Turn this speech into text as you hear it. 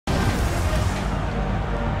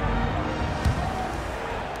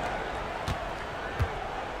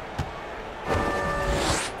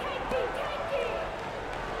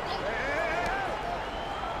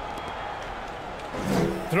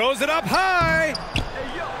throws it up high.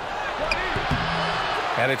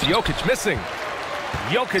 And it's Jokic missing.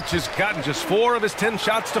 Jokic has gotten just 4 of his 10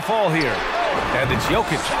 shots to fall here. And it's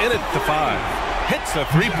Jokic in at the 5. Hits a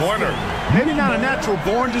three-pointer. Maybe not a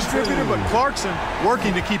natural-born distributor, but Clarkson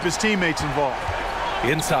working to keep his teammates involved.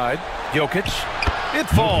 Inside, Jokic. It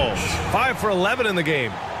falls. 5 for 11 in the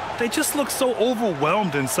game. They just look so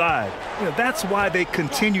overwhelmed inside. You know, that's why they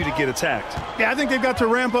continue to get attacked. Yeah, I think they've got to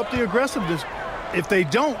ramp up the aggressiveness. If they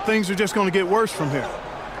don't, things are just going to get worse from here.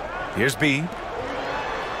 Here's B.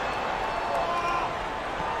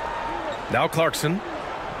 Now Clarkson.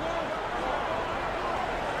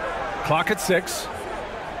 Clock at 6.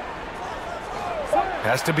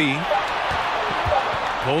 Has to be.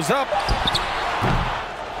 Pulls up.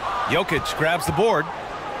 Jokic grabs the board.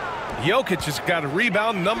 Jokic has got a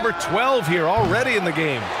rebound number 12 here already in the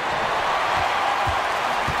game.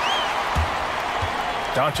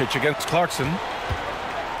 Doncic against Clarkson.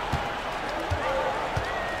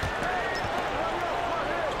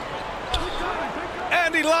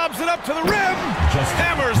 And he lobs it up to the rim. Just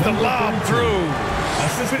hammers the lob through.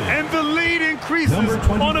 And the lead increases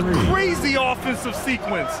on a crazy offensive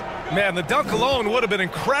sequence. Man, the dunk alone would have been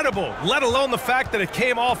incredible, let alone the fact that it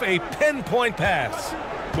came off a pinpoint pass.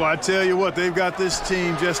 Well, I tell you what, they've got this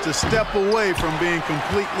team just a step away from being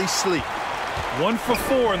completely sleep. 1 for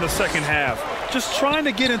 4 in the second half. Just trying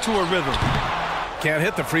to get into a rhythm. Can't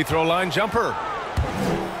hit the free throw line jumper.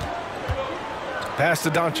 Pass to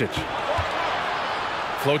Doncic.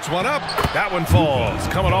 Floats one up. That one falls.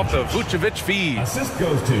 Coming off the Vucevic feed. Assist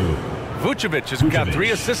goes to Vucevic has got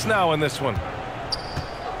 3 assists now in this one.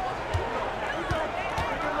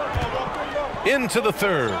 Into the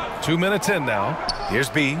third. 2 minutes in now. Here's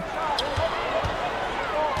B.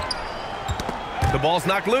 The ball's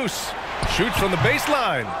knocked loose. Shoots from the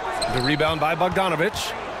baseline. The rebound by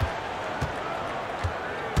Bogdanovic.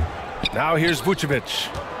 Now here's Vucevic.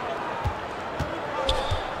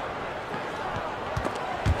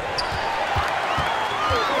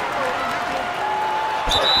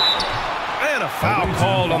 And a foul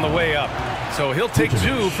called on the way up. So he'll take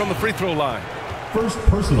 2 from the free throw line. First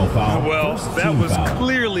personal foul. Well, that was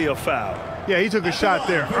clearly a foul. Yeah, he took a shot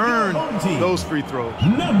there, earned those free throws.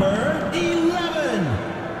 Number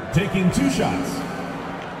 11, taking 2 shots.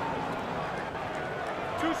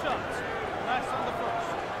 2 shots. Last on the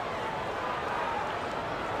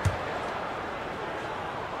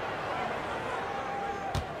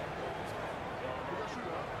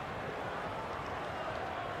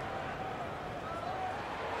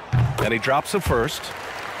first. And he drops the first.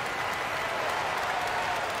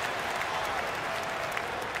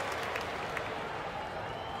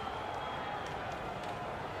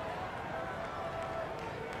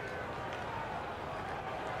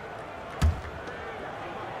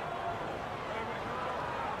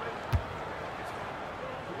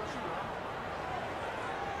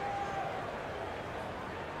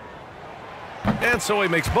 And so he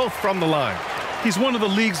makes both from the line. He's one of the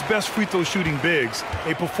league's best free throw shooting bigs.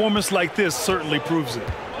 A performance like this certainly proves it.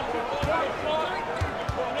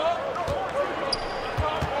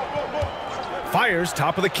 Fires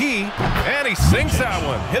top of the key, and he sinks that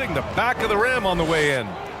one, hitting the back of the rim on the way in.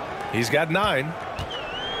 He's got 9.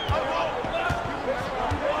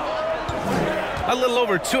 A little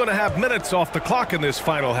over 2.5 minutes off the clock in this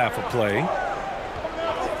final half of play.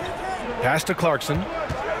 Pass to Clarkson.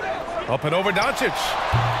 Up and over Doncic.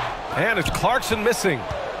 And it's Clarkson missing.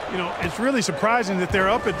 You know, it's really surprising that they're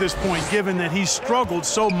up at this point, given that he's struggled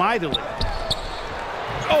so mightily.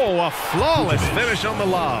 Oh, a flawless finish on the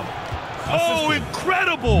lob. Oh,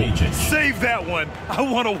 incredible! Save that one. I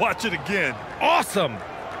want to watch it again. Awesome.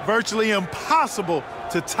 Virtually impossible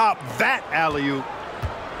to top that alley-oop.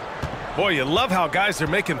 Boy, you love how guys are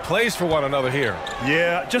making plays for one another here.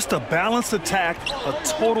 Yeah, just a balanced attack, a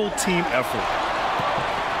total team effort.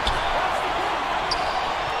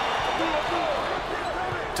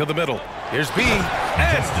 To the middle. Here's B.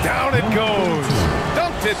 And down it goes.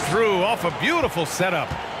 Dunked it through off a beautiful setup.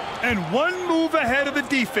 And one move ahead of the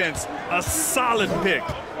defense. A solid pick.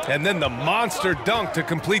 And then the monster dunk to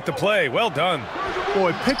complete the play. Well done.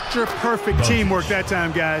 Boy, picture-perfect teamwork that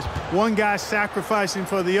time, guys. One guy sacrificing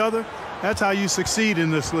for the other. That's how you succeed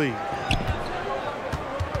in this league.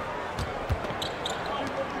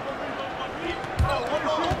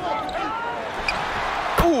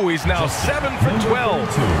 Ooh, he's now 7 for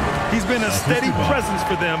 12. He's been a steady presence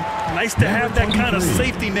for them. Nice to have that kind of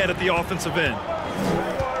safety net at the offensive end.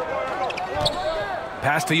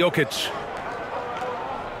 Pass to Jokic.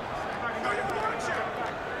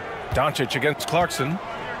 Doncic against Clarkson.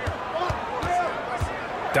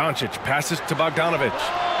 Doncic passes to Bogdanovic.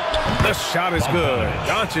 The shot is good.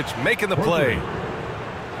 Doncic making the play.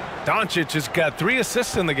 Doncic has got 3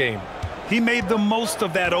 assists in the game. He made the most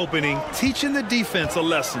of that opening, teaching the defense a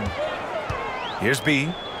lesson. Here's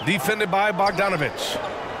B, defended by Bogdanovich.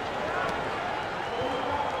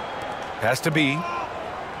 Pass to B.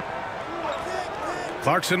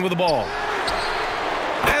 Clarkson with the ball.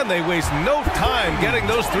 And they waste no time getting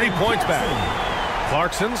those 3 points back.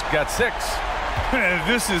 Clarkson's got 6.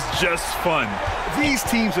 This is just fun. These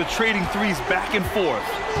teams are trading threes back and forth.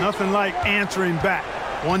 Nothing like answering back.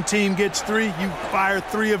 One team gets 3, you fire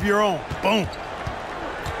 3 of your own. Boom.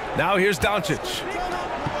 Now here's Doncic.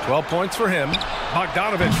 12 points for him.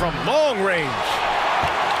 Bogdanovich from long range.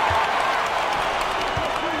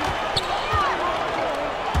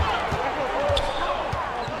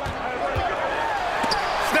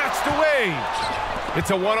 Snatched away.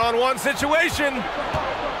 It's a one-on-one situation.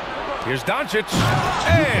 Here's Doncic.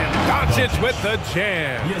 And Doncic with the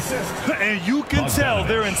jam. And you can tell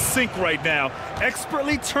they're in sync right now,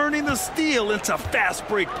 expertly turning the steal into fast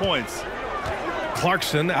break points.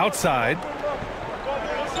 Clarkson outside.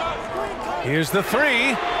 Here's the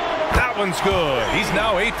 3. That one's good. He's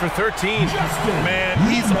now 8 for 13. Man,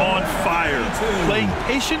 he's on fire. Playing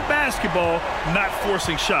patient basketball, not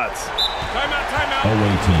forcing shots. Timeout, timeout.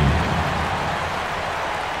 Away team.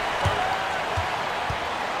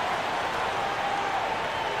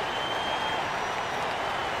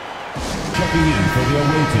 Checking in for the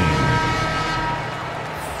away team.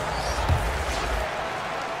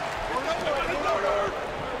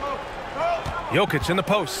 Jokic in the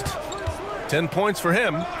post. 10 points for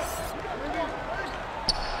him.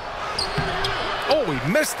 Oh,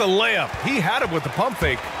 he missed the layup. He had it with the pump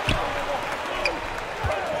fake.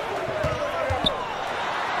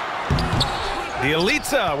 The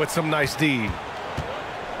Elitsa with some nice D.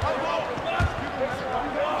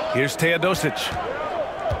 Here's Teodosic.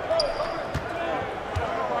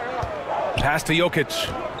 Pass to Jokic.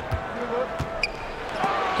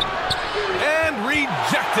 And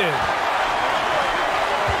rejected.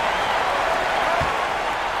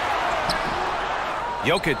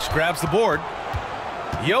 Jokic grabs the board.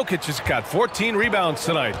 Jokic has got 14 rebounds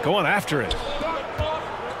tonight, going after it.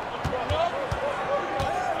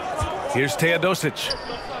 Here's Teodosic.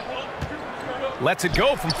 Lets it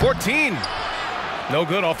go from 14. No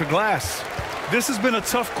good off the glass. This has been a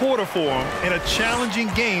tough quarter for him and a challenging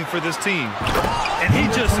game for this team. And he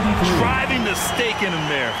just driving the stake in him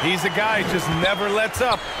there. He's a guy who just never lets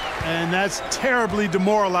up. And that's terribly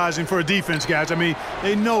demoralizing for a defense, guys. I mean,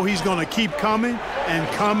 they know he's going to keep coming and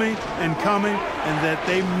coming and coming, and that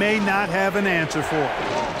they may not have an answer for it.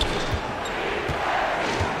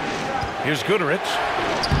 Here's Goodrich.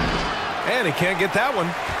 And he can't get that one.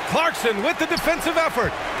 Clarkson with the defensive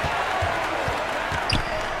effort.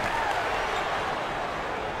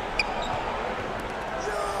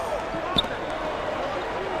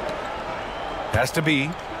 Has to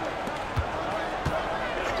be.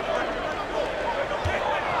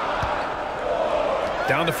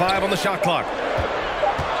 Down to 5 on the shot clock.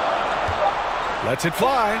 Lets it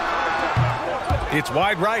fly. It's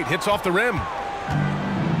wide right. Hits off the rim.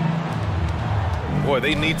 Boy,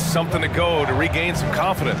 they need something to go to regain some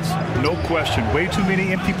confidence. No question. Way too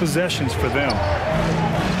many empty possessions for them.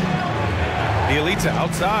 The Elitsa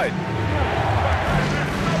outside.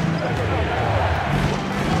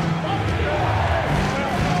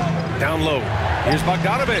 Down low. Here's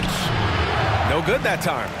Bogdanovich. No good that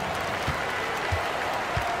time.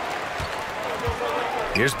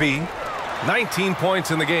 Here's B. 19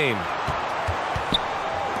 points in the game.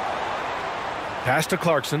 Pass to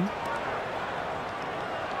Clarkson.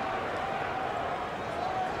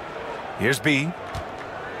 Here's B.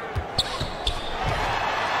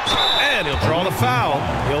 And he'll draw the foul.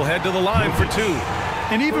 He'll head to the line for 2.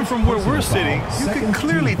 And even from where we're sitting, you can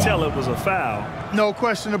clearly tell it was a foul. No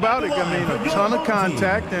question about it. I mean, a ton of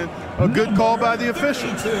contact and a good call by the official.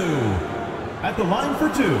 At the line for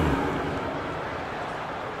 2.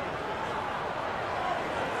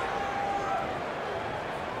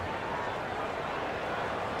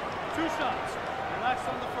 Two shots. Relax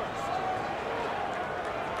on the first.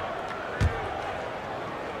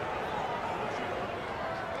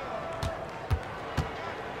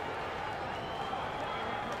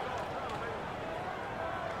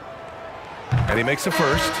 And he makes a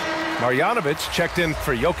first. Marjanovic checked in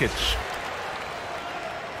for Jokic.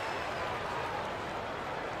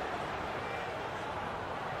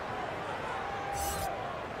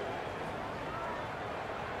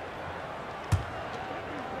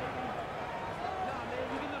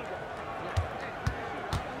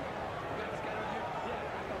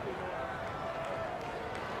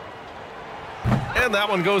 And that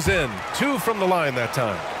one goes in. 2 from the line that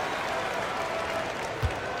time.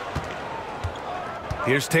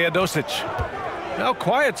 Here's Teodosic. Now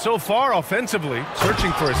quiet so far offensively,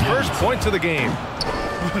 searching for his first points of the game.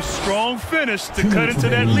 Strong finish to cut into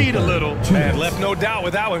that lead a little. And left no doubt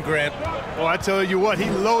with that one, Grant. Well, I tell you what, he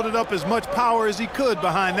loaded up as much power as he could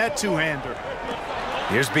behind that two-hander.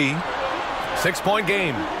 Here's B. 6-point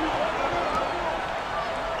game.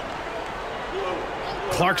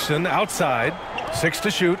 Clarkson outside. 6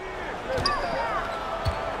 to shoot.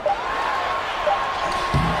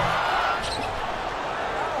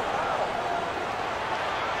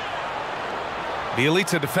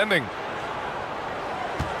 Bielitsa defending.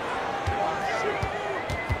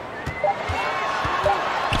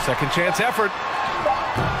 Second chance effort.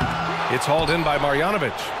 It's hauled in by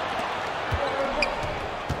Marjanovic.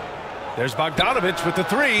 There's Bogdanovic with the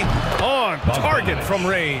 3 on target from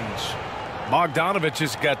range. Bogdanovic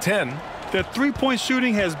has got 10. The three-point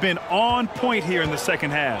shooting has been on point here in the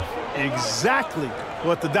second half. Exactly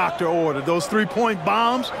what the doctor ordered. Those three-point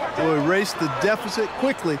bombs will erase the deficit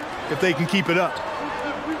quickly if they can keep it up.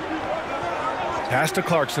 Pass to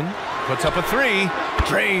Clarkson. Puts up a 3.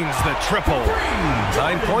 Drains the triple.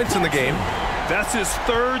 9 points in the game. That's his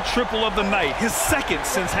 3rd triple of the night. His 2nd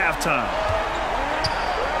since halftime.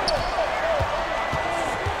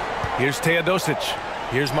 Here's Teodosic.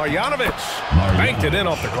 Here's Marjanovic. Banked it in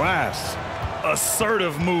off the glass.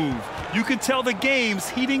 Assertive move. You can tell the game's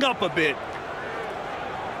heating up a bit.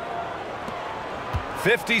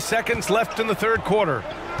 50 seconds left in the 3rd quarter.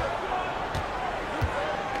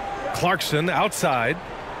 Clarkson outside.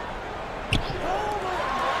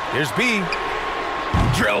 Here's B.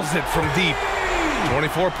 Drills it from deep.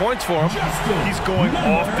 24 points for him. He's going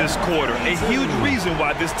off this quarter. A huge reason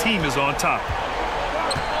why this team is on top.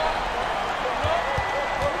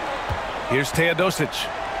 Here's Teodosic.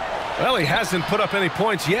 Well, he hasn't put up any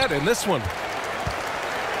points yet in this one.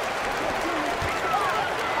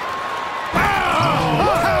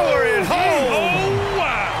 Power it home! Oh,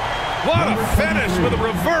 wow! What a finish with a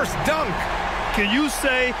reverse dunk. Can you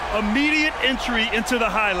say immediate entry into the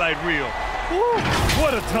highlight reel? Woo,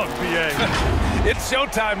 what a dunk, BA. It's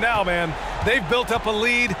showtime now, man. They've built up a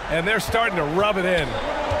lead, and they're starting to rub it in.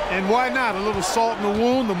 And why not? A little salt in the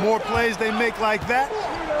wound. The more plays they make like that,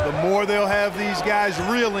 the more they'll have these guys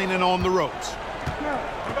reeling and on the ropes.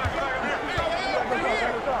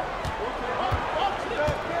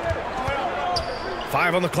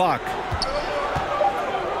 Five on the clock.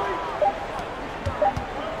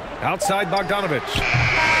 Outside Bogdanovic.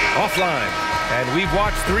 Offline. And we've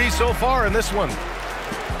watched 3 so far in this one.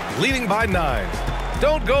 Leading by 9.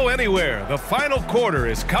 Don't go anywhere. The final quarter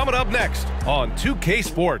is coming up next on 2K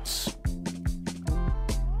Sports.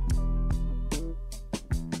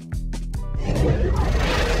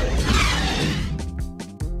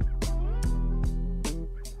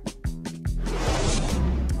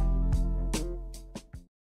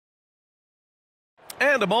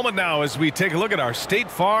 And a moment now as we take a look at our State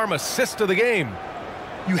Farm assist of the game.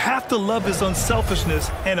 You have to love his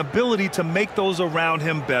unselfishness and ability to make those around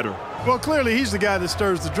him better. Well, clearly he's the guy that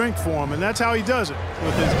stirs the drink for him, and that's how he does it,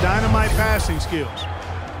 with his dynamite passing skills.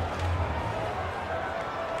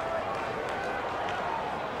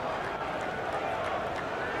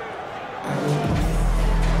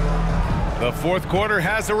 The 4th quarter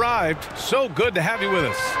has arrived. So good to have you with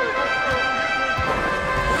us.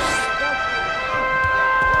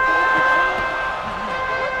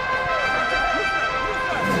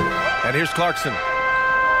 And here's Clarkson.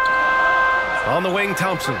 On the wing,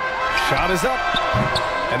 Thompson. Shot is up.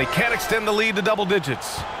 And he can't extend the lead to double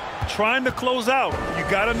digits. Trying to close out. You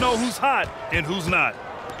got to know who's hot and who's not.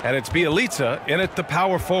 And it's Bielitsa in at the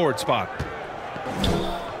power forward spot.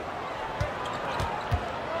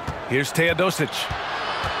 Here's Teodosic.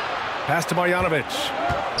 Pass to Marjanovic.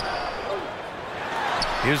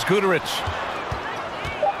 Here's Guduric.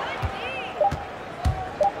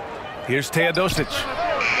 Here's Teodosic.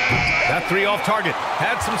 That 3 off target.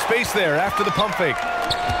 Had some space there after the pump fake.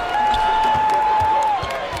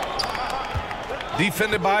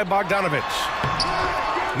 Defended by Bogdanovic.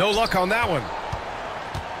 No luck on that one.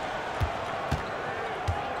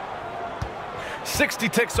 60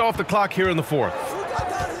 ticks off the clock here in the 4th.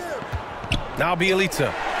 Now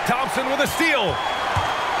Bielitsa. Thompson with a steal.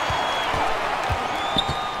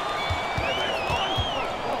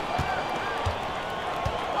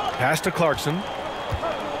 Pass to Clarkson.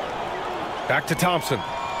 Back to Thompson.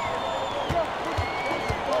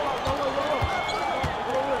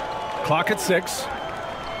 Clock at 6.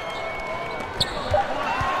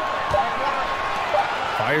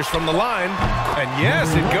 Fires from the line. And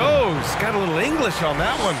yes, it goes. Got a little English on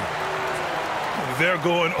that one. They're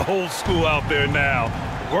going old school out there now,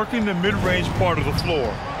 working the mid-range part of the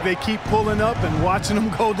floor. They keep pulling up and watching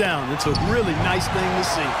them go down. It's a really nice thing to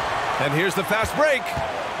see. And here's the fast break.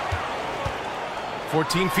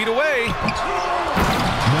 14 feet away.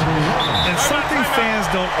 And something fans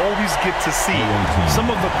don't always get to see,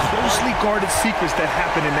 some of the closely guarded secrets that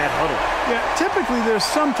happen in that huddle. Yeah, typically there's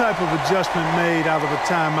some type of adjustment made out of a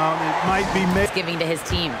timeout. It might be made. Giving to his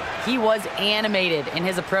team. He was animated in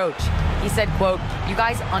his approach. He said, quote, "You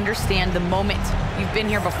guys understand the moment. You've been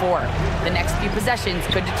here before. The next few possessions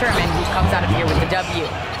could determine who comes out of here with the W.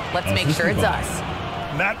 Let's make sure it's us."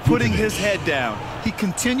 Not putting his head down. He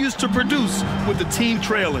continues to produce with the team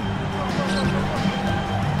trailing.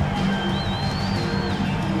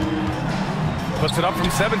 Puts it up from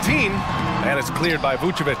 17, and it's cleared by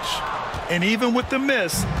Vucevic. And even with the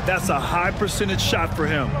miss, that's a high percentage shot for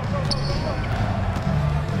him.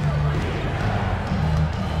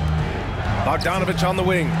 Bogdanovic on the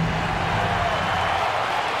wing.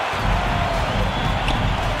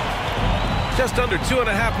 Just under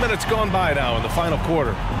 2.5 minutes gone by now in the final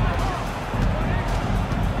quarter.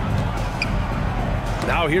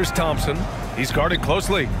 Now here's Thompson. He's guarded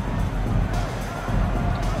closely.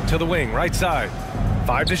 To the wing, right side.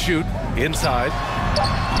 5 to shoot, inside.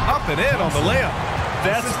 Up and in on the layup.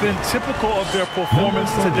 That's been typical of their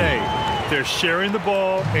performance today. They're sharing the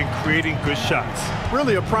ball and creating good shots.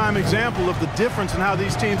 Really a prime example of the difference in how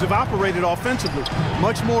these teams have operated offensively.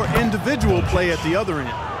 Much more individual play at the other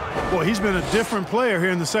end. Boy, he's been a different player here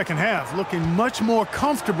in the second half, looking much more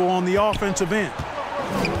comfortable on the offensive end.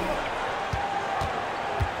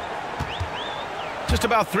 Just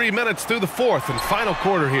about 3 minutes through the fourth and final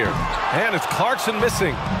quarter here. And it's Clarkson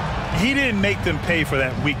missing. He didn't make them pay for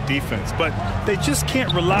that weak defense, but they just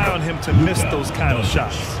can't rely on him to miss those kind of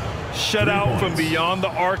shots. Shut out from beyond the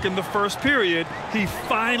arc in the first period, he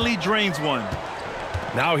finally drains one.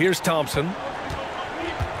 Now here's Thompson.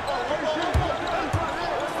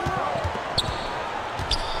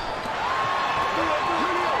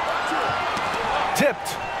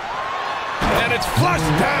 Tipped. And it's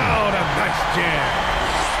flushed down. A nice jam.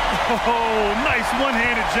 Oh, nice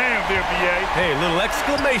one-handed jam there, BA. Hey, little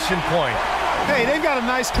exclamation point. Hey, they've got a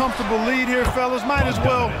nice, comfortable lead here, fellas. Might as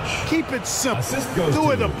well keep it simple.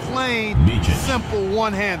 Do it a plain, simple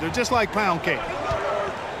one-hander, just like pound cake.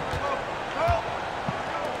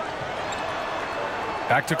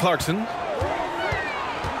 Back to Clarkson.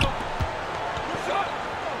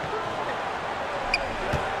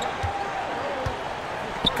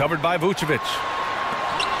 Covered by Vucevic.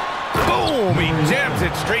 Boom! He jams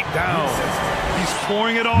it straight down. He's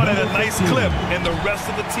pouring it on at a nice clip, and the rest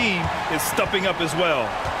of the team is stepping up as well.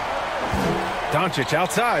 Doncic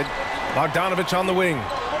outside. Bogdanovic on the wing.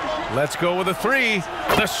 Let's go with a three.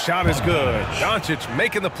 The shot is good. Doncic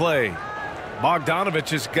making the play. Bogdanovic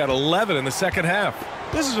has got 11 in the second half.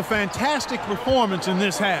 This is a fantastic performance in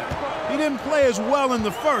this half. He didn't play as well in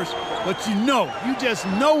the first, but you just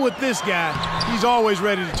know with this guy, he's always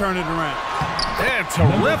ready to turn it around. And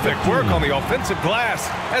terrific work on the offensive glass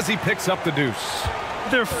as he picks up the deuce.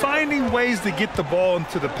 They're finding ways to get the ball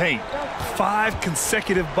into the paint. 5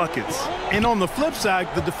 consecutive buckets. And on the flip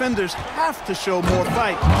side, the defenders have to show more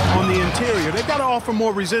fight on the interior. They've got to offer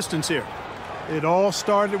more resistance here. It all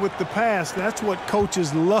started with the pass. That's what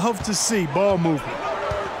coaches love to see, ball movement.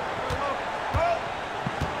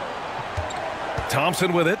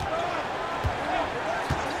 Thompson with it.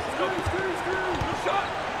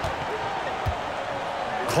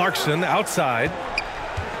 Clarkson outside.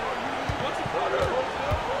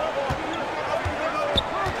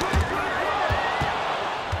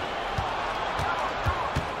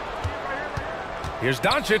 Here's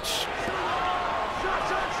Doncic.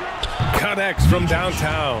 Connects from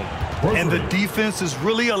downtown. And the defense is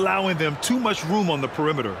really allowing them too much room on the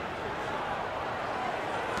perimeter.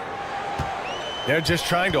 They're just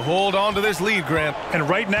trying to hold on to this lead, Grant. And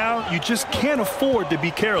right now, you just can't afford to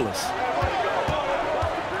be careless.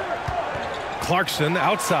 Clarkson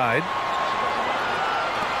outside.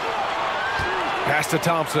 Pass to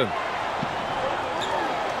Thompson.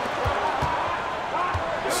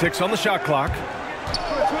 6 on the shot clock.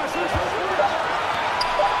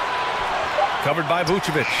 Covered by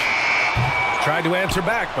Vucevic. Tried to answer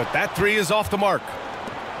back, but that three is off the mark.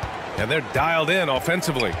 And they're dialed in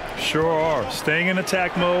offensively. Sure are. Staying in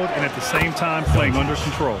attack mode and at the same time playing under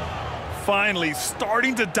control. Finally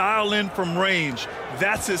starting to dial in from range.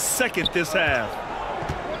 That's his second this half.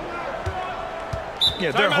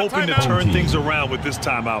 Yeah, they're hoping to turn things around with this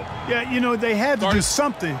timeout. Yeah, they had to do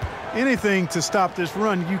something, anything to stop this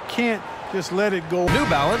run. You can't just let it go. New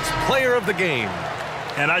Balance Player of the Game.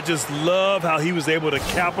 And I just love how he was able to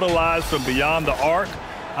capitalize from beyond the arc.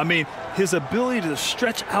 I mean, his ability to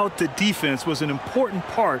stretch out the defense was an important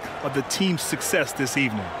part of the team's success this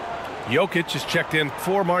evening. Jokic is checked in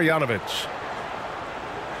for Marjanovic.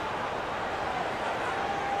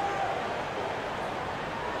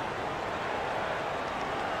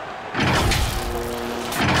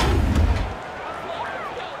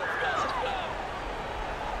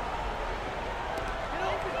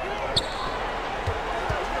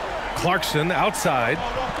 Clarkson outside.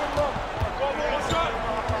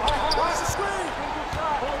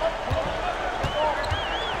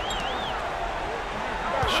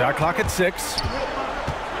 Shot clock at 6.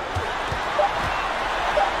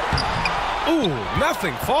 Ooh,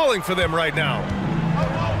 nothing falling for them right now.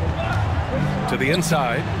 To the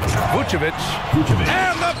inside. Vucevic.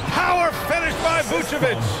 And the power finish by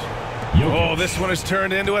Vucevic. Oh, this one has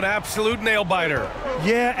turned into an absolute nail-biter.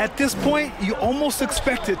 Yeah, at this point, you almost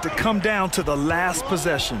expect it to come down to the last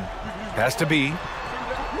possession. Has to be.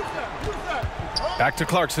 Back to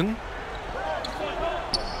Clarkson.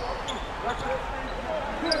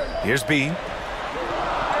 Here's B.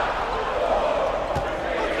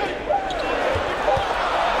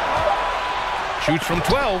 Shoots from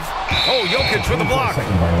 12. Oh, Jokic with the block.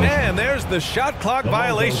 And there's the shot clock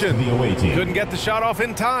violation. Couldn't get the shot off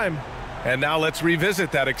in time. And now let's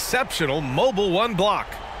revisit that exceptional mobile 1 block.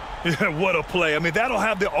 What a play. I mean, that'll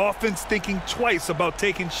have the offense thinking twice about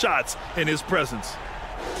taking shots in his presence.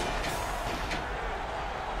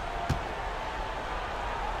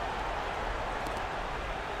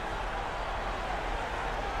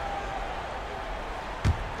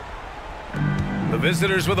 The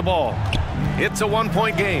visitors with the ball. It's a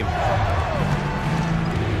 1-point game.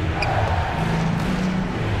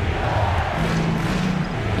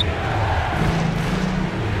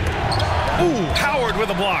 Ooh, Howard with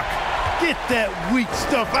a block. Get that weak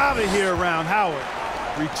stuff out of here around Howard.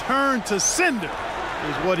 Return to sender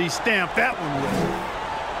is what he stamped that one with.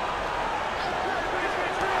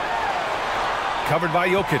 Covered by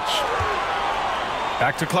Jokic.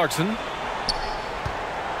 Back to Clarkson.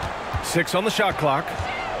 6 on the shot clock.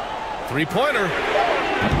 3-pointer.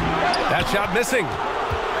 That shot missing.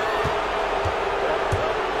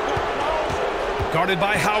 Guarded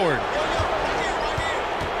by Howard.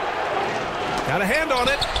 Got a hand on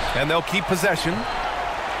it, and they'll keep possession.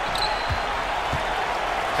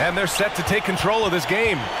 And they're set to take control of this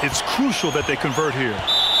game. It's crucial that they convert here.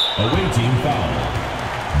 Away team foul.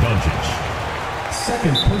 Doncic.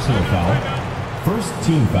 Second personal foul. First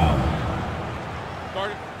team foul.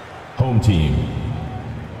 Home team.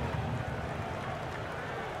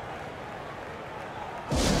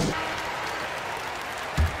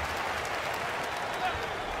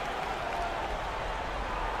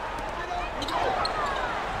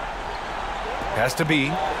 Has to be.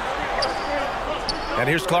 And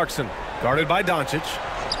here's Clarkson, guarded by Doncic.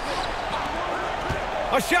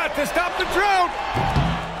 A shot to stop the drought.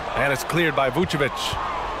 And it's cleared by Vucevic.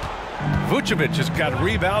 Vucevic has got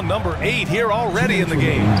rebound number 8 here already in the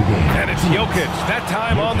game. And it's Jokic, that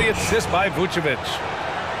time on the assist by Vucevic.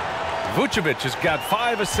 Vucevic has got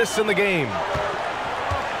 5 assists in the game.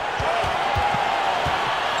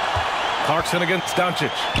 Clarkson against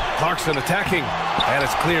Doncic. Clarkson attacking, and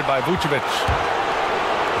it's cleared by Vucevic.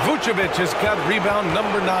 Vucevic has got rebound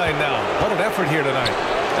number 9 now. What an effort here tonight.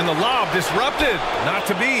 And the lob disrupted, not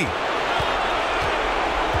to be.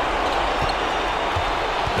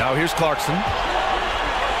 Now here's Clarkson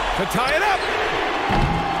to tie it up.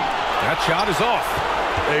 That shot is off.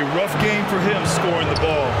 A rough game for him scoring the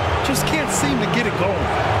ball. Just can't seem to get it going.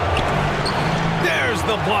 There's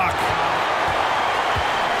the block.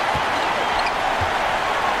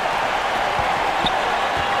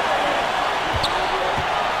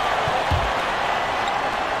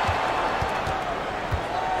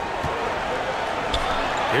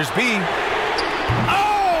 Here's B.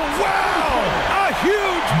 Oh, wow! A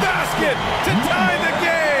huge basket to tie the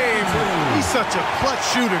game! He's such a clutch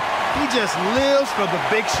shooter. He just lives for the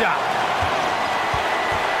big shot.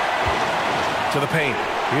 To the paint.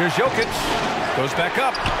 Here's Jokic. Goes back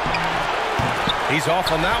up. He's off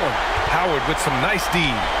on that one. Howard with some nice D.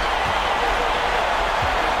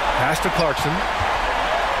 Pass to Clarkson.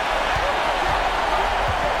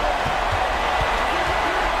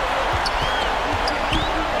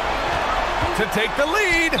 To take the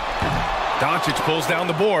lead. Doncic pulls down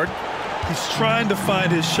the board. He's trying to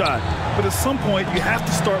find his shot, but at some point you have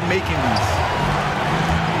to start making these.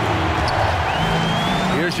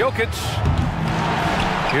 Here's Jokic.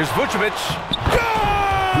 Here's Vucevic.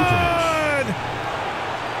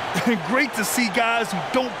 Good! Great to see guys who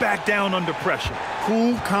don't back down under pressure.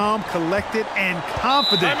 cool, calm, collected, and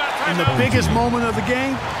confident in the biggest moment of the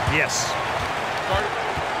game? Yes.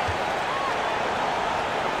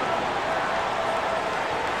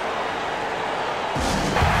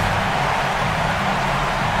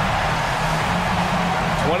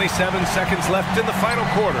 27 seconds left in the final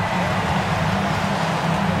quarter.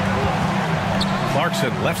 Clarkson,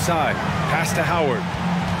 left side, pass to Howard.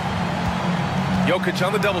 Jokic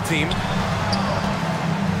on the double team.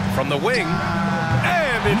 From the wing,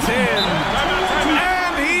 and it's in.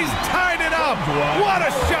 And he's tied it up. What a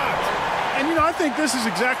shot! And, you know, I think this is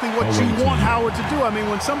exactly what you want Howard to do. I mean,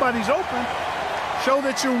 when somebody's open, show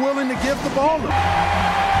that you're willing to give the ball to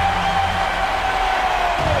them.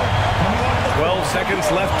 12 seconds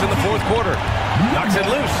left in the fourth quarter. Knocks it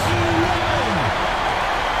loose.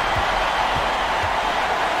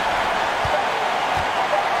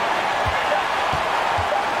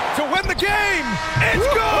 To win the game! It's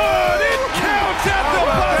good! It counts at the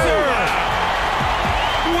buzzer!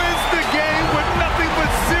 Wins the game with nothing but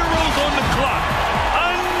zeros on the clock.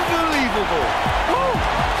 Unbelievable. Woo!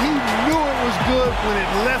 He knew it was good when it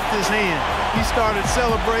left his hand. He started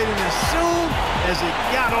celebrating as soon as it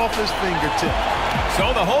got off his fingertip.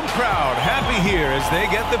 So the home crowd happy here as they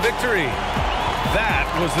get the victory. That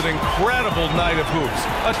was an incredible night of hoops.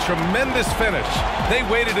 A tremendous finish. They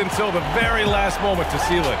waited until the very last moment to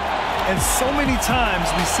seal it. And so many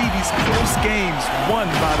times we see these close games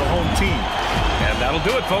won by the home team. And that'll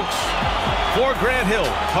do it, folks. For Grant Hill,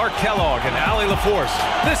 Clark Kellogg, and Allie LaForce,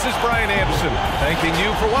 this is Brian Anderson, thanking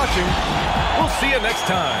you for watching. We'll see you next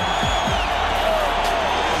time.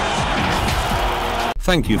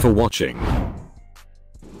 Thank you for watching.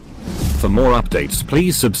 For more updates,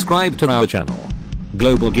 please subscribe to our channel,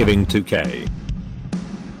 Global Giving 2K.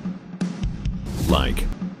 Like,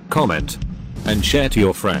 comment, and share to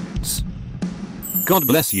your friends. God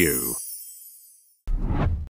bless you.